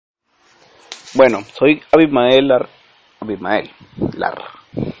Bueno, soy Abimael Lar.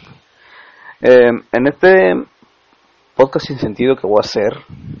 En este podcast sin sentido que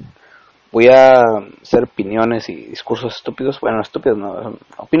voy a hacer opiniones y discursos estúpidos. Bueno, estúpidos no, son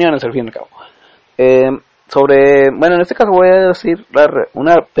opiniones al fin y al cabo. Bueno, en este caso voy a decir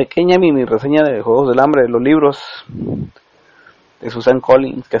una pequeña mini reseña de Juegos del Hambre, los libros de Susan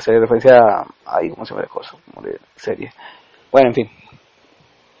Collins, que hace referencia ¿cómo se llama la cosa? Como de serie. Bueno, en fin.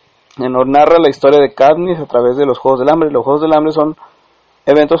 Nos narra la historia de Katniss a través de los Juegos del Hambre. Los Juegos del Hambre son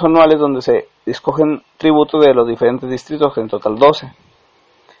eventos anuales donde se escogen tributos de los diferentes distritos, en total 12.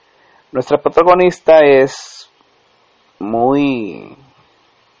 Nuestra protagonista es muy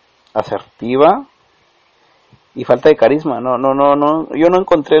asertiva y falta de carisma. No, yo no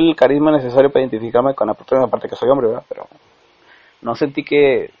encontré el carisma necesario para identificarme con la protagonista, aparte que soy hombre, ¿verdad? Pero no sentí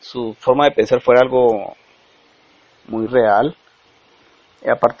que su forma de pensar fuera algo muy real. Y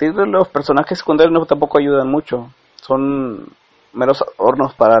a partir de los personajes secundarios tampoco ayudan mucho. Son meros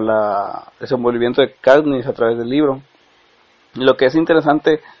adornos para el desenvolvimiento de Katniss a través del libro. Lo que es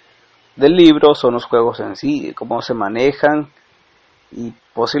interesante del libro son los juegos en sí, cómo se manejan y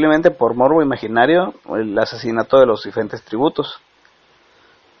posiblemente por morbo imaginario el asesinato de los diferentes tributos.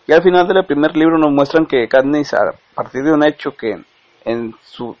 Y al final del primer libro nos muestran que Katniss, a partir de un hecho que en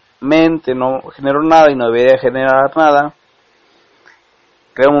su mente no generó nada y no debería generar nada,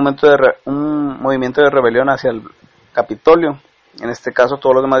 crea un movimiento de rebelión hacia el Capitolio. En este caso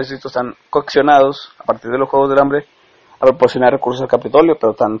todos los demás distritos están coaccionados a partir de los Juegos del Hambre a proporcionar recursos al Capitolio,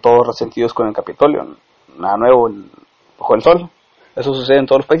 pero están todos resentidos con el Capitolio. Nada nuevo bajo el sol. Eso sucede en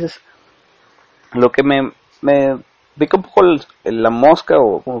todos los países. Lo que me pica un poco la mosca,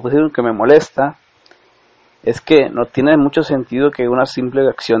 o como decir, que me molesta, es que no tiene mucho sentido que una simple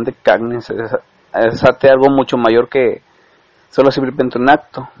acción de Katniss desate algo mucho mayor que solo simplemente un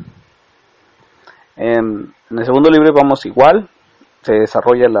acto. En el segundo libro vamos igual, se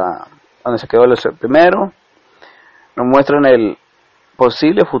desarrolla donde se quedó el primero, nos muestran el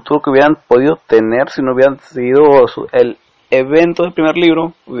posible futuro que hubieran podido tener si no hubieran seguido el evento del primer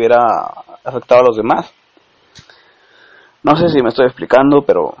libro, hubiera afectado a los demás. No sé si me estoy explicando,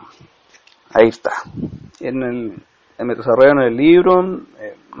 pero ahí está. En el desarrollo en el libro,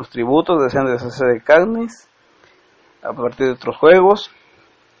 los tributos desean deshacerse de Katniss a partir de otros juegos,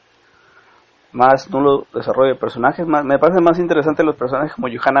 más nulo desarrollo de personajes. Me parecen más interesantes los personajes como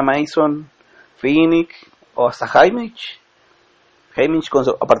Johanna Mason, Phoenix o hasta Haymitch,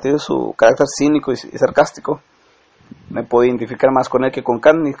 a partir de su carácter cínico y sarcástico. Me puedo identificar más con él que con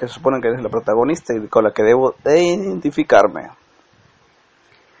Katniss, que se supone que es la protagonista y con la que debo de identificarme.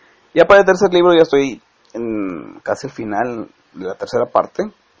 Ya para el tercer libro ya estoy en casi el final de la tercera parte.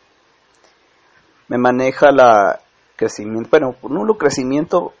 Me maneja nulo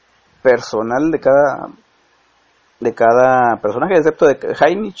crecimiento personal de cada personaje, excepto de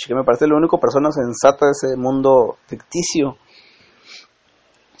Haymitch, que me parece la única persona sensata de ese mundo ficticio.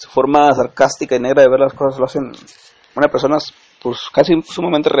 Su forma sarcástica y negra de ver las cosas lo hacen una persona pues casi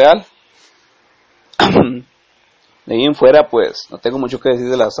sumamente real. De ahí en fuera pues no tengo mucho que decir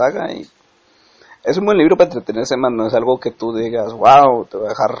de la saga, y es un buen libro para entretenerse, más no es algo que tú digas wow, te va a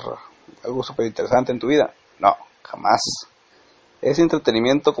dejar algo súper interesante en tu vida. No, jamás. Es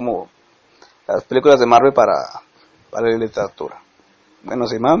entretenimiento como las películas de Marvel para la literatura. Bueno,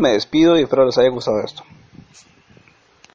 sin más me despido y espero les haya gustado esto.